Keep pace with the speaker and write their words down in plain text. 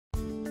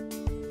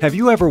Have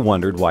you ever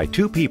wondered why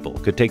two people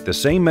could take the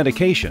same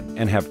medication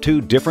and have two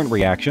different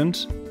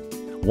reactions?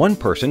 One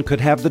person could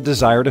have the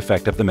desired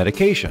effect of the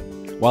medication,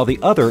 while the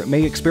other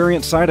may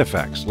experience side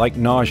effects like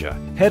nausea,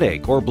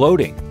 headache, or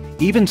bloating,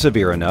 even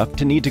severe enough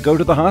to need to go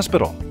to the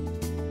hospital.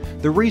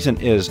 The reason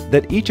is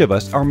that each of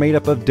us are made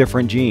up of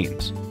different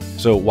genes.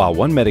 So while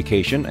one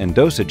medication and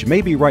dosage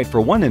may be right for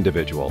one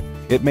individual,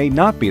 it may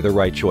not be the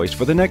right choice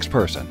for the next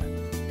person.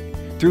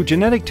 Through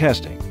genetic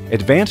testing,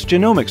 Advanced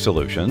Genomic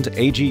Solutions,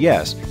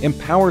 AGS,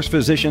 empowers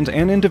physicians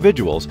and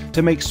individuals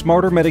to make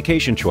smarter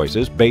medication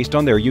choices based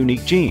on their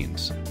unique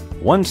genes.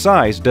 One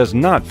size does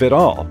not fit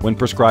all when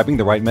prescribing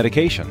the right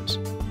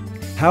medications.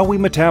 How we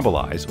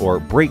metabolize or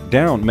break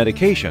down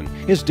medication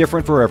is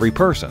different for every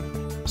person.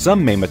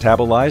 Some may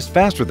metabolize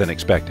faster than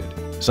expected,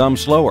 some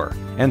slower,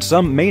 and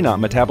some may not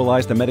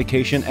metabolize the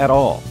medication at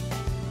all.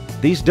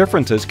 These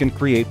differences can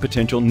create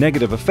potential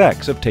negative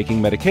effects of taking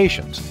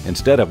medications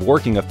instead of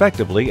working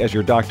effectively as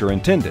your doctor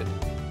intended.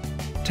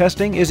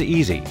 Testing is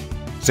easy.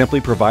 Simply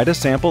provide a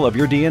sample of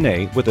your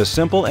DNA with a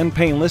simple and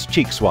painless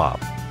cheek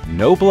swab.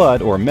 No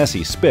blood or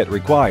messy spit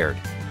required.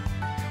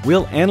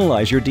 We'll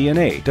analyze your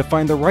DNA to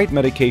find the right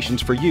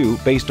medications for you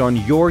based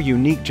on your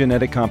unique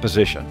genetic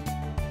composition.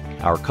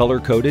 Our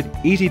color-coded,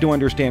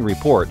 easy-to-understand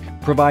report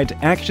provides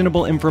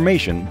actionable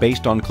information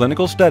based on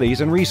clinical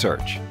studies and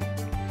research.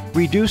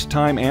 Reduce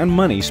time and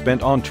money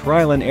spent on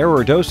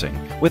trial-and-error dosing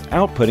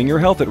without putting your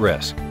health at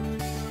risk.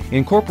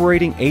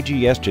 Incorporating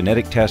AGS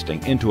genetic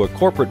testing into a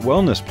corporate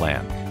wellness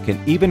plan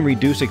can even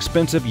reduce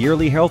expensive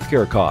yearly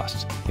healthcare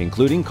costs,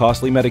 including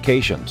costly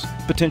medications,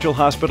 potential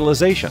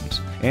hospitalizations,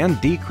 and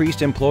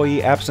decreased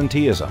employee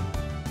absenteeism.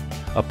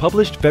 A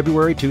published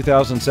February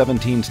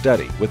 2017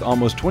 study with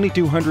almost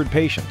 2,200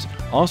 patients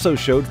also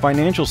showed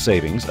financial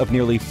savings of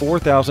nearly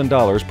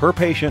 $4,000 per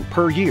patient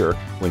per year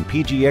when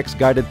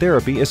PGX-guided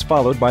therapy is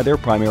followed by their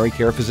primary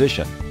care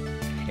physician.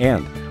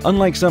 And,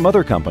 unlike some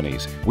other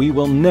companies, we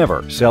will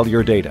never sell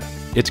your data.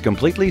 It's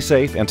completely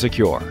safe and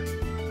secure.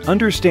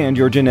 Understand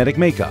your genetic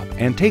makeup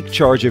and take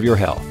charge of your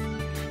health.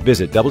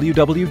 Visit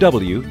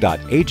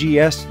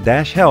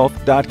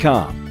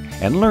www.ags-health.com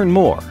and learn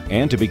more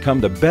and to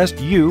become the best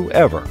you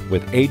ever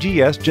with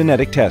AGS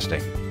genetic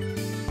testing.